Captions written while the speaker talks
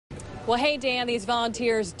Well, hey, Dan, these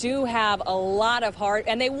volunteers do have a lot of heart,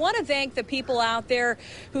 and they want to thank the people out there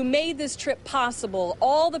who made this trip possible.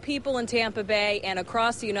 All the people in Tampa Bay and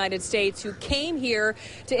across the United States who came here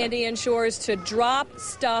to Indian Shores to drop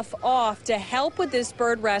stuff off to help with this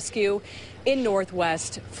bird rescue in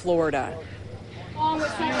Northwest Florida.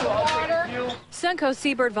 Suncoast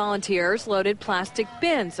Seabird volunteers loaded plastic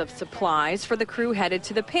bins of supplies for the crew headed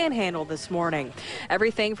to the panhandle this morning.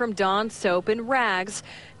 Everything from Dawn soap and rags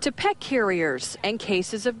to pet carriers and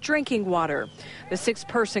cases of drinking water. The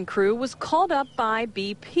 6-person crew was called up by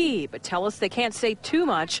BP, but tell us they can't say too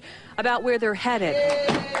much about where they're headed.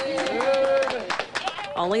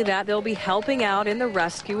 Only that they'll be helping out in the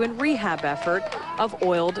rescue and rehab effort of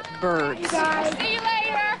oiled birds. See you later.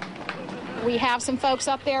 We have some folks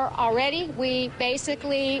up there already. We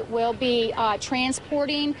basically will be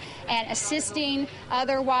transporting and assisting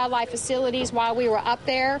other wildlife facilities while we were up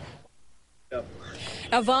there.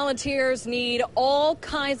 Now, volunteers need all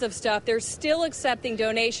kinds of stuff. They're still accepting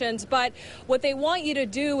donations, but what they want you to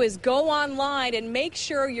do is go online and make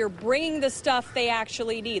sure you're bringing the stuff they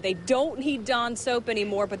actually need. They don't need Dawn soap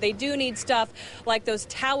anymore, but they do need stuff like those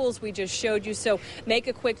towels we just showed you. So make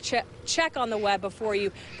a quick check on the web before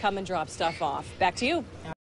you come and drop stuff off. Back to you.